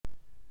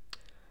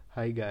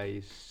Hi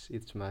guys,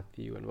 it's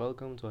Matthew and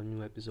welcome to a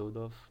new episode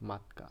of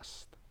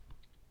Matcast.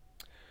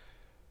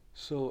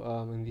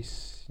 In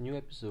this new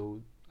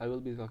episode, I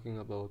will be talking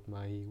about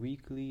my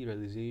weekly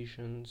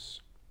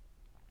realizations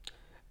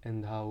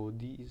and how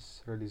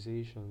these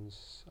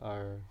realizations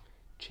are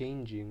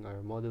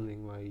are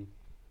modeling my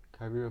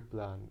career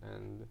plan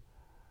and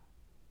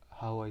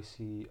how I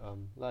see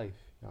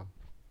life. Yeah.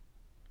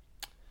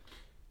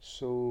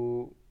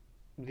 So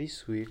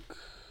this week,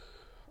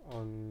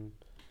 on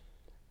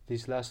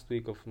this last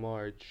week of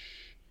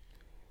March,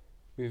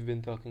 we've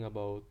been talking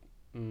about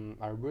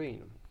our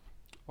brain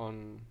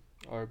on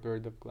our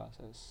period of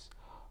classes,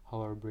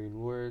 how our brain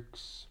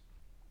works,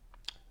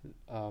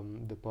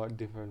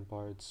 different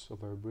parts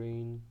of our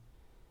brain,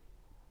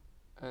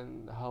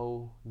 and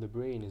how the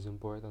brain is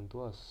important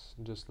to us,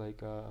 just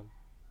like a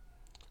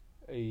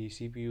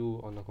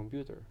CPU on a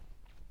computer.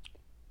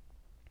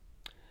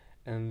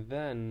 And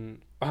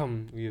then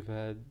we've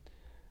had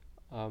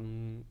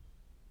um,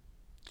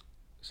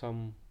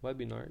 some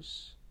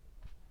webinars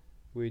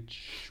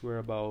which were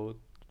about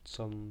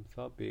some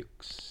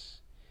topics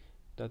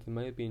that, in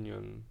my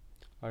opinion,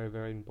 are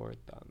very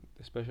important,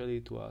 especially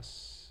to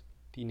us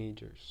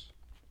teenagers.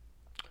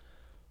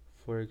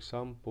 For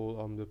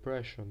example,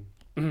 depression.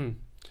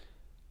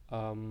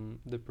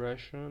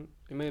 Depression,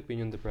 in my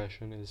opinion,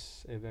 depression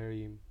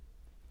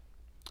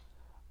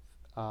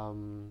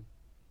um,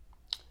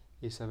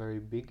 is a very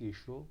big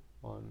issue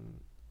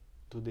on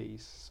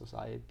today's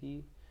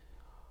society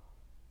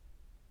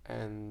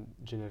and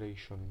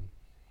generation.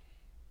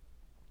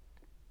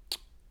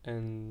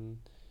 And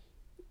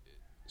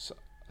so,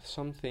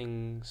 some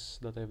things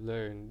that I've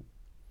learned,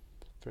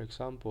 for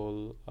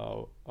example,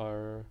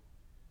 are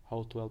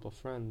how to help a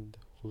friend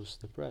who's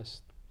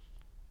depressed.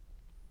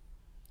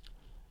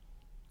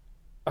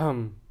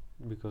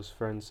 Because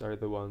friends are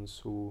the ones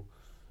who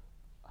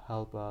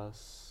help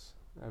us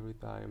every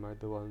time, are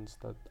the ones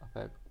that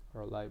affect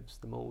our lives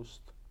the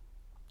most,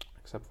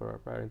 except for our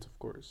parents, of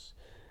course.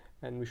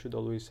 And we should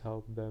always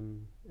help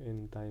them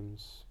in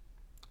times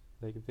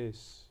like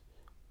this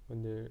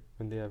when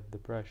they have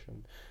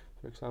depression.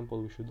 For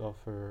example, we should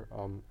offer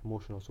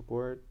emotional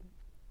support,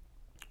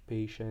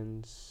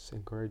 patience,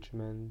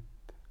 encouragement,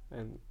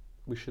 and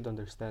we should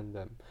understand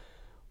them.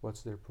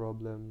 What's their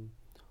problem?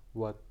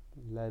 What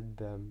led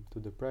them to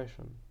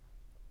depression?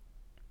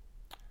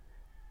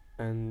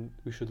 And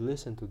we should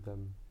listen to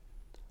them.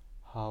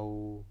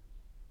 How,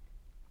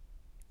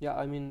 yeah,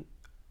 I mean,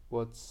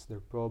 what's their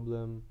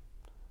problem?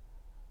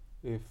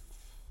 If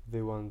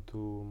they want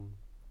to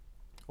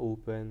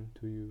open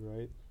to you,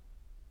 right?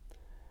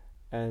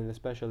 And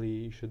especially,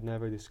 you should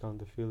never discount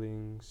the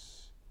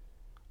feelings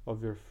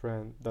of your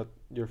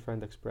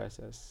friend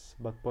expresses,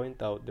 but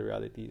point out the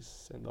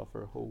realities and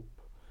offer hope.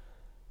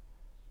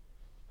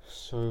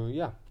 So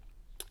yeah,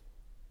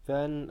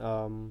 then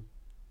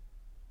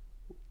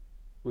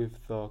we've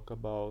talked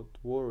about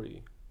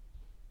worry,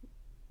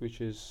 which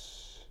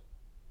is,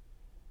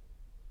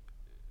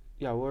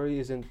 yeah, worry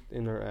isn't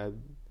in our head,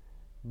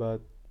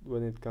 but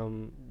when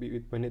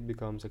it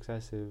becomes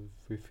excessive,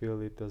 we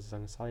feel it as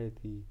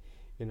anxiety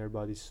in our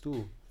bodies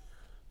too.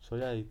 So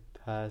yeah, it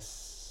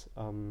has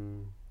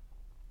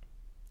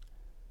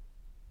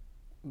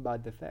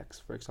bad effects.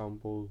 For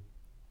example,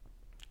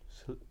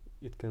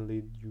 it can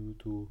lead you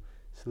to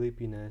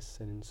sleepiness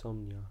and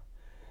insomnia.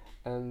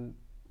 And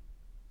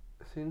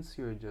since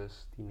you're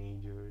just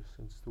teenagers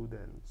and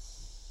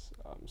students,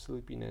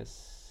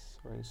 sleepiness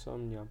or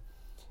insomnia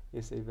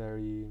is a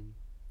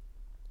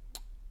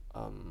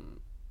um,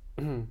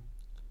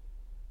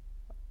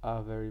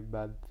 a very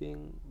bad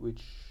thing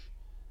which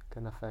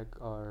can affect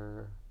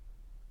our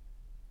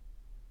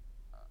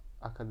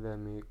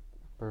academic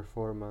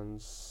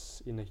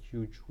performance in a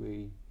huge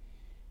way.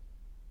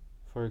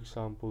 For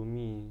example,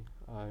 me,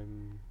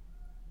 I'm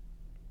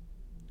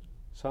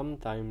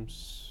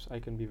sometimes I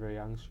can be very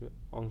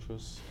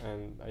anxious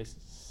and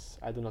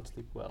I do not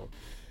sleep well.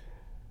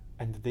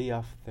 And the day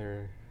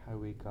after, I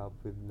wake up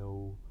with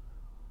no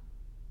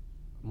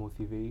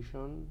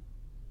motivation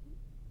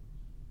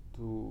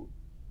to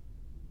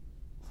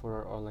for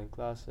our online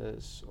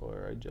classes,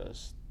 or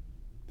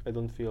I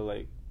don't feel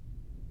like,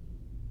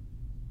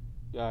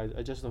 yeah,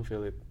 I just don't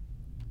feel it.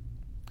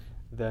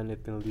 Then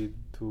it can lead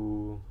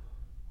to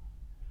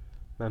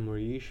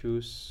memory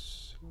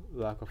issues,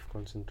 lack of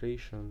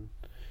concentration,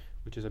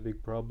 which is a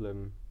big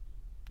problem,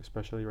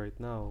 especially right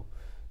now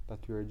that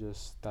we're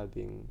just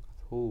studying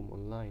at home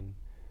online,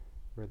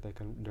 where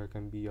there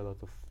can be a lot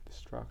of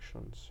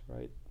distractions,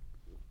 right?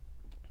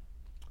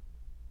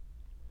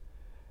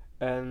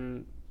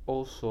 And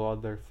also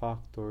other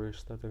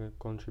factors that can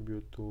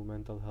contribute to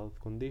mental health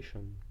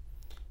condition,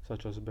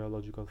 such as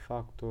biological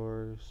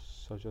factors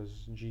such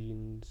as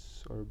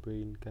genes or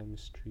brain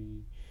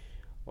chemistry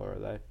or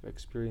life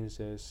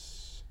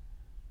experiences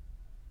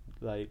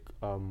like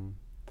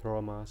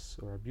traumas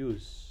or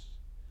abuse.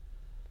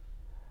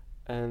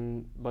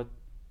 And but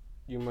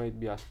you might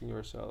be asking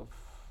yourself,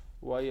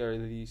 why are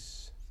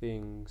these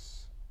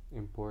things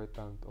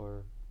important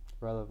or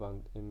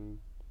relevant in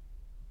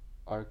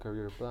our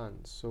career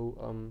plans.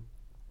 So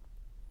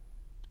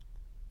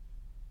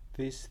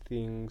these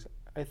things,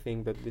 I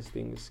think that these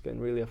things can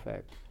really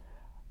affect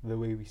the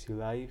way we see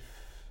life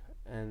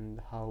and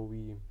how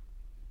we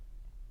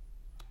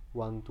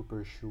want to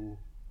pursue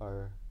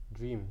our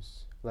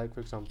dreams. Like, for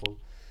example,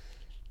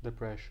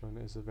 depression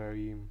is a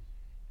very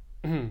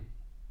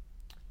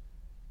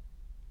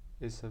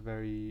is a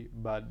very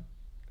bad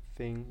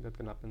thing that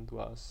can happen to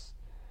us.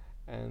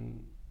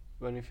 And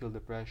when we feel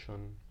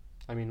depression,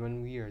 I mean,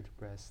 when we are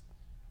depressed,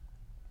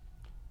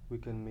 we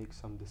can make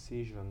some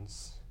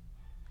decisions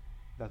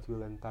that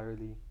will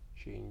entirely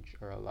change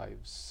our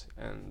lives.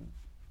 And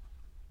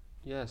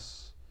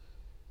yes,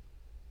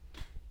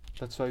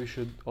 that's why we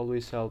should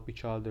always help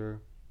each other,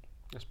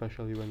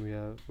 especially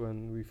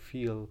when we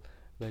feel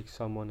like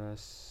someone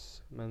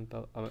has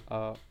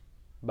a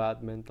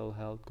bad mental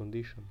health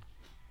condition.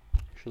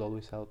 We should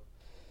always help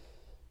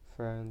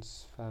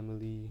friends,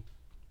 family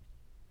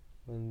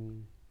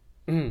when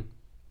when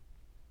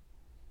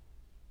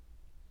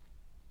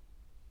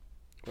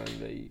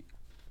they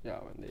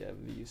when they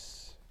have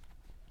these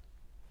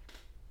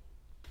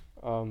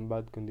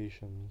bad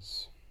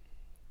conditions.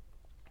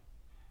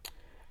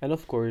 And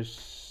of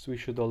course, we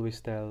should always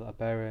tell a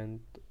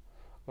parent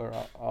or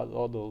an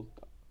adult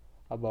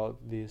about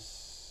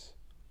these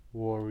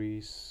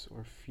worries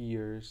or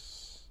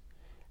fears,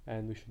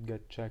 and we should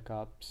get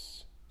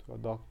checkups to a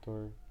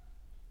doctor,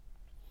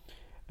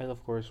 and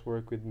of course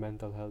work with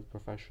mental health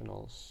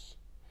professionals,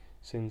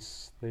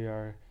 since they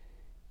are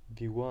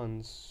the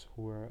ones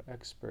who are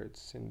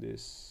experts in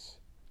this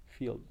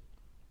field.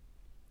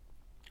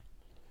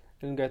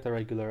 And get a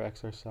regular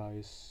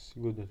exercise,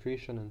 good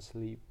nutrition, and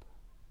sleep.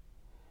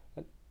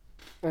 And,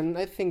 and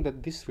I think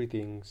that these three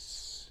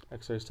things,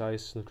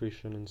 exercise,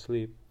 nutrition, and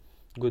sleep,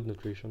 good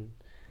nutrition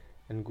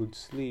and good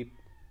sleep,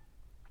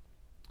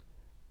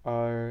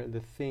 are the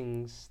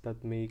things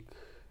that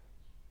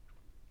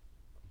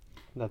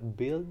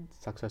build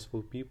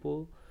successful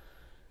people.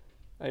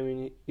 I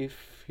mean,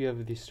 if you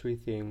have these three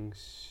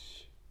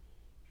things,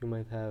 you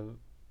might have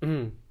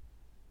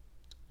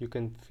you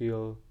can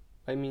feel,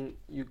 I mean,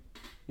 you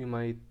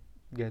might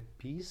get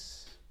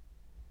peace.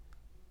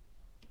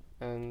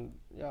 And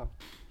yeah.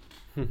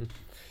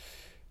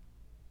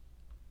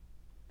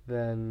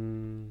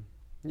 Then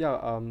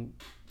yeah,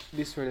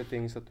 these were the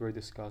things that were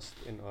discussed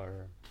in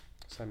our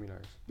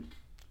seminars,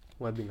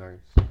 webinars.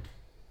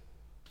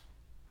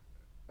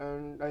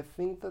 And I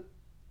think that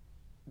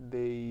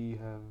they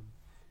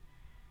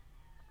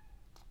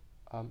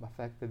have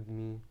affected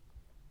me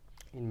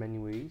in many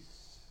ways.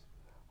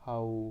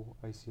 How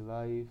I see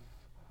life,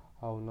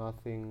 how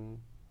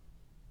nothing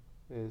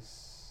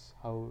is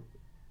how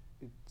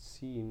it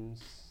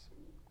seems,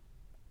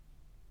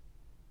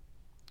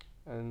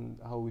 and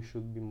how we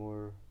should be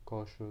more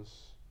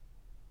cautious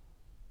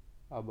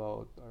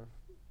about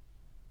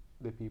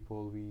the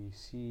people we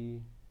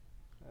see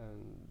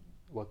and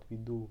what we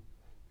do,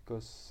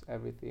 because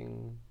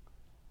everything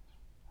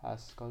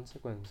has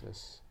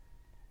consequences.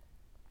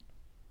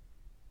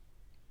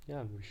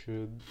 Yeah, we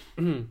should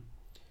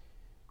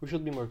we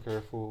should be more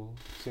careful,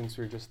 since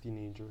we're just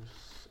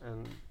teenagers,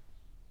 and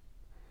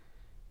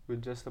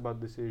with just about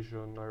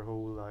decision our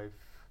whole life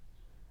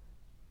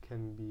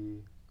can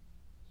be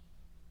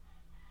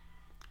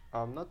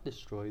not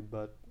destroyed,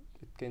 but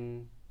it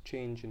can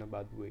change in a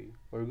bad way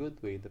or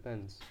good way,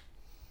 depends.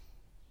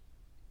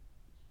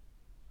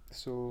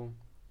 So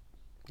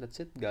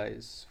that's it,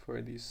 guys,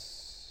 for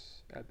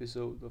this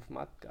episode of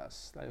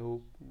Matcast. I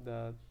hope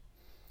that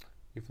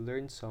you've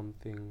learned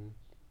something,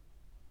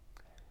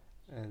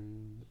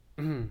 and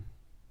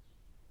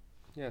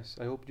yes,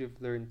 I hope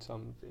you've learned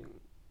something,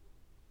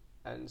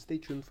 and stay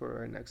tuned for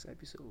our next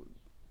episode.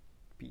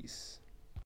 Peace.